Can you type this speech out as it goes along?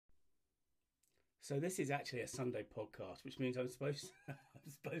So this is actually a Sunday podcast, which means I'm supposed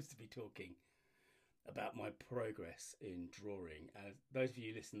to be talking about my progress in drawing. And those of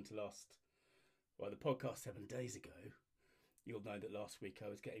you who listened to the podcast 7 days ago, you'll know that last week I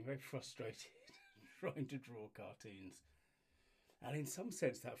was getting very frustrated trying to draw cartoons. And in some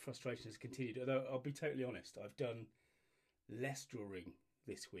sense that frustration has continued, although I'll be totally honest, I've done less drawing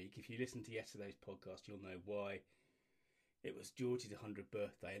this week. If you listen to yesterday's podcast, you'll know why. It was George's 100th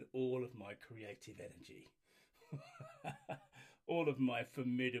birthday and all of my creative energy, all of my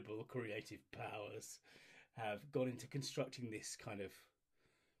formidable creative powers have gone into constructing this kind of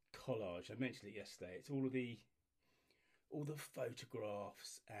collage. I mentioned it yesterday. It's all the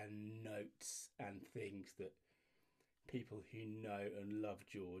photographs and notes and things that people who know and love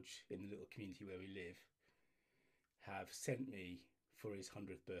George in the little community where we live have sent me for his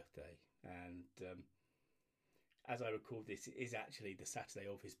 100th birthday. And as I record this, it is actually the Saturday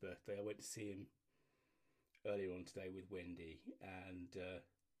of his birthday. I went to see him earlier on today with Wendy, and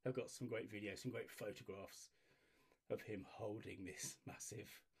I've got some great videos, some great photographs of him holding this massive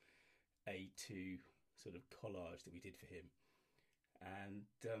A2 sort of collage that we did for him. And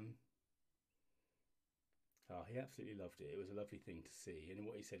he absolutely loved it. It was a lovely thing to see. And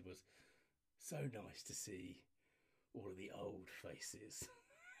what he said was, so nice to see all of the old faces.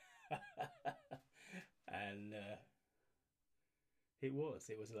 And it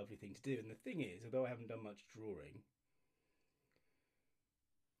was a lovely thing to do. And the thing is, although I haven't done much drawing,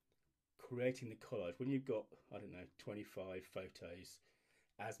 creating the collage, when you've got, 25 photos,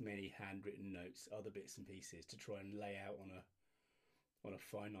 as many handwritten notes, other bits and pieces to try and lay out on a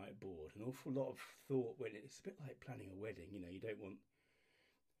finite board, an awful lot of thought when it's a bit like planning a wedding. You don't want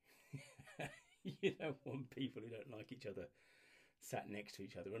you don't want people who don't like each other sat next to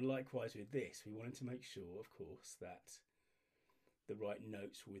each other. And likewise with this, we wanted to make sure, of course, that the right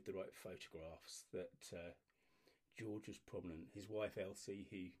notes were with the right photographs, that George was prominent. His wife Elsie,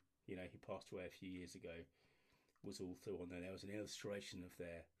 who he passed away a few years ago, was also on there. There was an illustration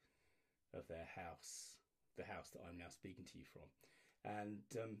of their house, the house that I'm now speaking to you from, and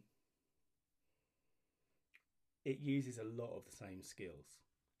it uses a lot of the same skills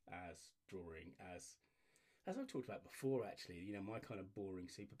as drawing, as I've talked about before. Actually, my kind of boring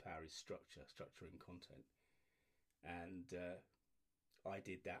superpower is structure and content, and I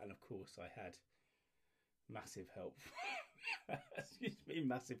did that, and of course I had massive help.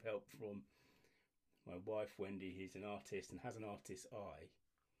 Massive help from my wife Wendy, who's an artist and has an artist's eye.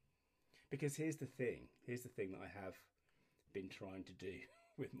 Because here's the thing that I have been trying to do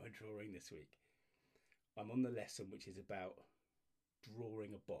with my drawing this week. I'm on the lesson which is about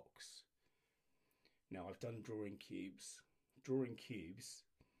drawing a box. Now, I've done drawing cubes. Drawing cubes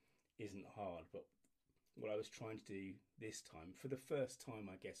isn't hard, but what I was trying to do this time, for the first time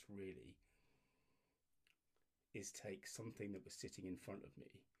I guess really, is take something that was sitting in front of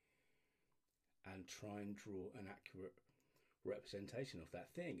me and try and draw an accurate representation of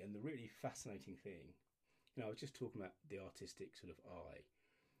that thing. And the really fascinating thing, I was just talking about the artistic sort of eye,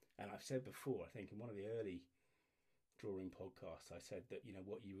 and I've said before, I think in one of the early drawing podcasts, I said that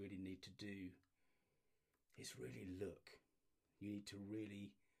what you really need to do is really look. You need to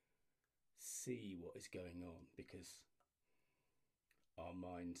really see what is going on, because our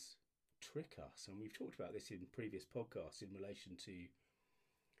minds trick us. And we've talked about this in previous podcasts in relation to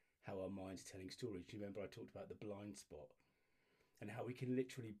how our minds are telling stories. Do you remember I talked about the blind spot and how we can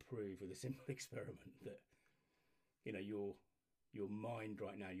literally prove with a simple experiment that your mind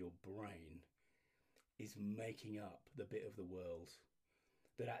right now, your brain, is making up the bit of the world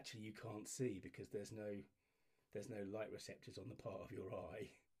that actually you can't see, because there's no light receptors on the part of your eye,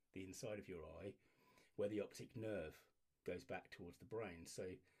 the inside of your eye, where the optic nerve goes back towards the brain. So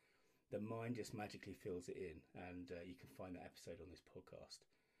the mind just magically fills it in, and you can find that episode on this podcast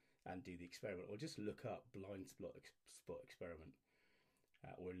and do the experiment, or just look up blind spot experiment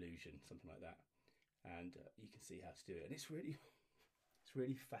or illusion, something like that, and you can see how to do it. And it's really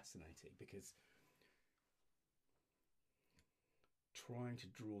fascinating, because trying to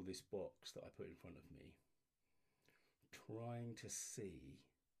draw this box that I put in front of me, trying to see,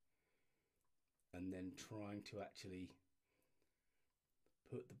 and then trying to actually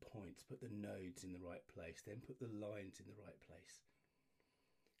put the points, put the nodes in the right place, then put the lines in the right place.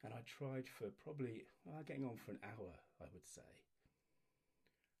 And I tried for probably, getting on for an hour, I would say.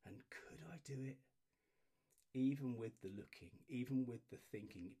 And could I do it? Even with the looking, even with the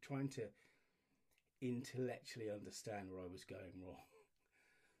thinking, trying to intellectually understand where I was going wrong.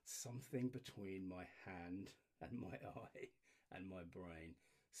 Something between my hand and my eye and my brain,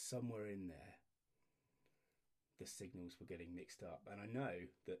 somewhere in there, the signals were getting mixed up. And I know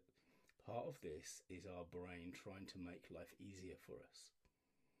that part of this is our brain trying to make life easier for us.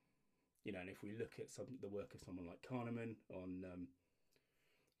 And if we look at the work of someone like Kahneman on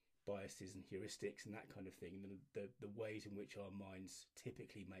biases and heuristics and that kind of thing, and the ways in which our minds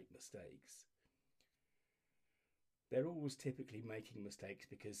typically make mistakes, they're always typically making mistakes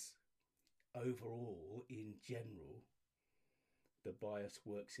because overall, in general, the bias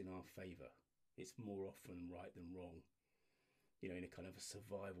works in our favour. It's more often right than wrong, in a kind of a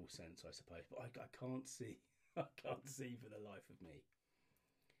survival sense, I suppose. But I can't see, I can't see for the life of me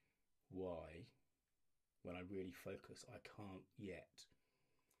why, when I really focus, I can't yet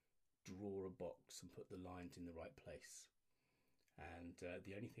draw a box and put the lines in the right place. And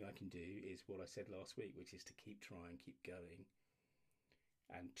the only thing I can do is what I said last week, which is to keep trying, keep going,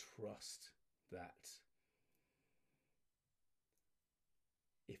 and trust that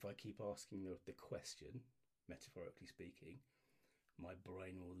if I keep asking the question, metaphorically speaking, my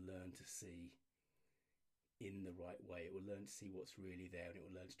brain will learn to see in the right way. It will learn to see what's really there, and it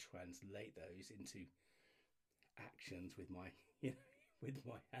will learn to translate those into actions with my with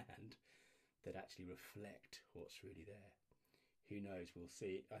my hand that actually reflect what's really there. Who knows? We'll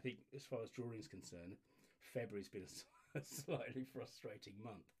see. I think as far as drawing is concerned, February's been a slightly frustrating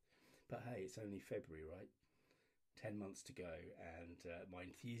month, but hey, it's only February, right? 10 months to go, and my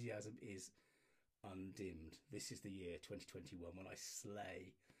enthusiasm is undimmed. This is the year 2021 when I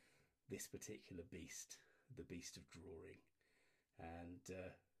slay this particular beast, the beast of drawing, and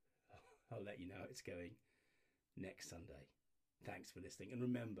I'll let you know how it's going next Sunday. Thanks for listening, and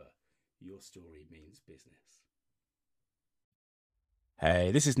remember, your story means business.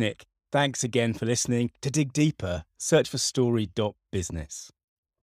 Hey, this is Nick. Thanks again for listening. To dig deeper, search for story.business.